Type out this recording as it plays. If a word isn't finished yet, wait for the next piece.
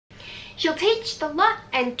She'll teach the lot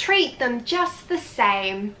and treat them just the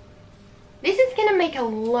same. This is gonna make a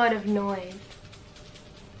lot of noise.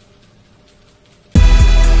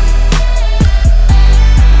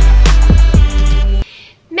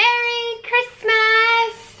 Merry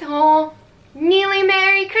Christmas! Or nearly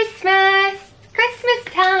Merry Christmas! Christmas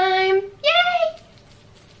time! Yay!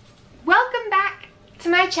 Welcome back to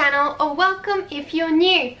my channel, or welcome if you're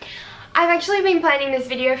new. I've actually been planning this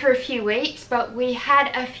video for a few weeks, but we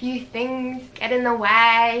had a few things get in the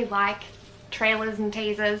way, like trailers and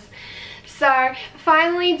teasers. So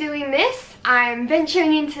finally doing this, I'm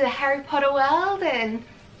venturing into the Harry Potter world and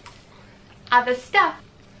other stuff.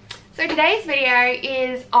 So today's video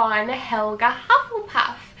is on Helga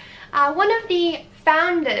Hufflepuff, one of the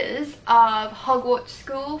founders of Hogwarts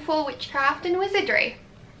School for Witchcraft and Wizardry.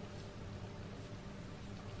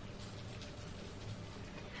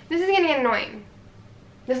 This is going to get annoying.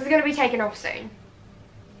 This is going to be taken off soon.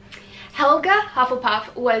 Helga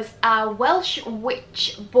Hufflepuff was a Welsh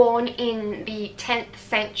witch born in the 10th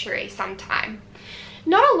century sometime.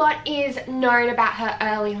 Not a lot is known about her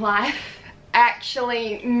early life.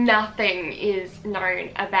 Actually, nothing is known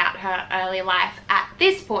about her early life at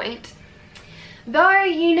this point. Though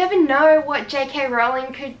you never know what J.K.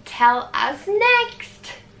 Rowling could tell us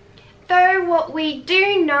next. Though what we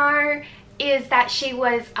do know is that she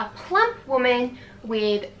was a plump woman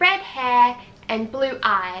with red hair and blue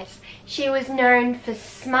eyes. She was known for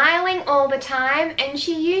smiling all the time, and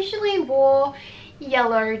she usually wore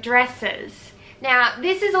yellow dresses. Now,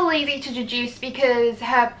 this is all easy to deduce because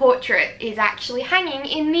her portrait is actually hanging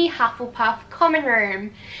in the Hufflepuff common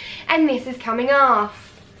room, and this is coming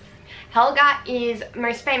off. Helga is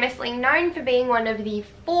most famously known for being one of the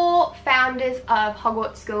 4 founders of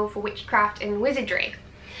Hogwarts School for Witchcraft and Wizardry.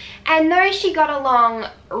 And though she got along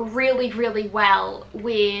really well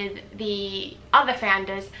with the other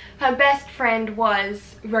founders, her best friend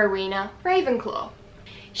was Rowena Ravenclaw.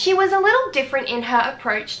 She was a little different in her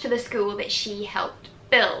approach to the school that she helped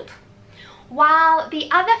build. While the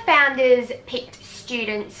other founders picked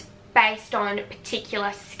students based on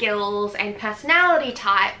particular skills and personality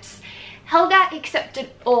types, Helga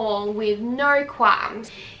accepted all with no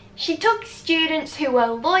qualms. She took students who were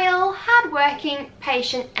loyal, hardworking,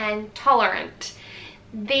 patient and tolerant.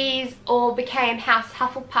 These all became House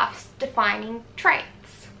Hufflepuff's defining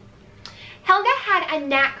traits. Helga had a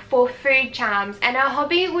knack for food charms, and her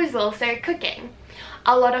hobby was also cooking.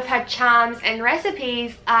 A lot of her charms and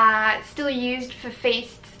recipes are still used for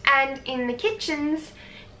feasts and in the kitchens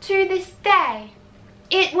to this day.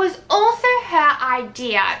 It was also her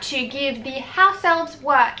idea to give the house elves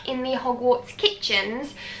work in the Hogwarts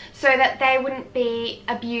kitchens so that they wouldn't be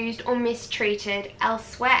abused or mistreated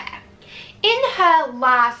elsewhere. In her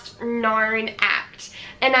last known act,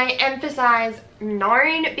 and I emphasize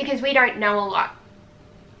known because we don't know a lot.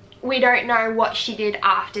 We don't know what she did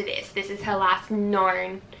after this. This is her last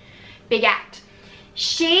known big act.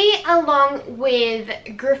 She, along with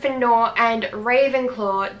Gryffindor and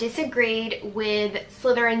Ravenclaw, disagreed with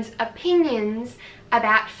Slytherin's opinions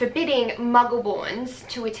about forbidding Muggleborns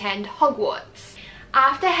to attend Hogwarts.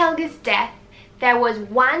 After Helga's death, there was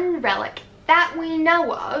one relic that we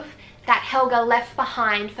know of that Helga left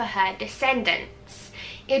behind for her descendants.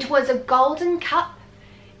 It was a golden cup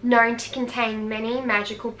known to contain many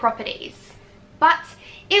magical properties. But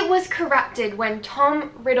it was corrupted when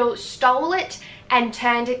Tom Riddle stole it and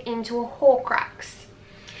turned it into a Horcrux.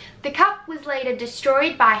 The cup was later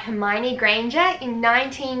destroyed by Hermione Granger in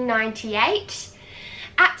 1998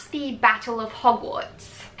 at the Battle of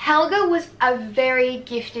Hogwarts. Helga was a very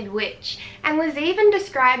gifted witch and was even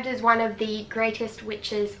described as one of the greatest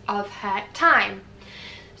witches of her time.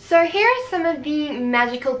 So here are some of the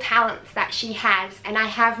magical talents that she has, and I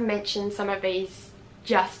have mentioned some of these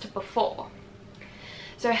just before.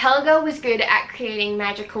 So Helga was good at creating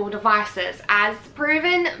magical devices, as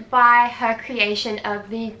proven by her creation of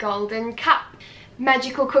the Golden Cup.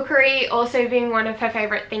 Magical cookery also being one of her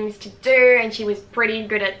favourite things to do, and she was pretty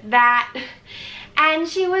good at that. And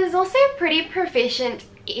she was also pretty proficient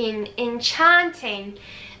in enchanting.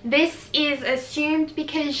 This is assumed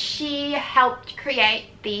because she helped create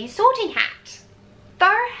the Sorting Hat.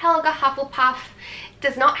 Though Helga Hufflepuff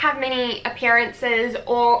does not have many appearances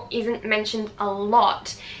or isn't mentioned a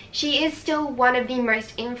lot, she is still one of the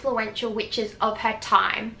most influential witches of her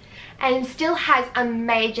time and still has a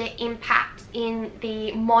major impact in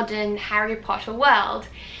the modern Harry Potter world.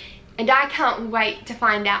 And I can't wait to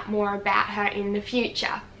find out more about her in the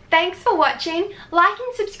future. Thanks for watching. Like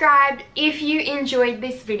and subscribe if you enjoyed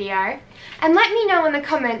this video, and let me know in the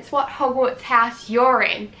comments what Hogwarts house you're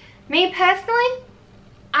in. Me personally,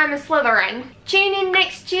 I'm a Slytherin. Tune in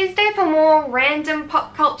next Tuesday for more more random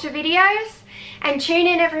pop culture videos, and tune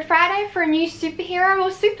in every Friday for a new superhero or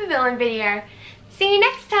supervillain video. See you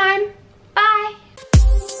next time.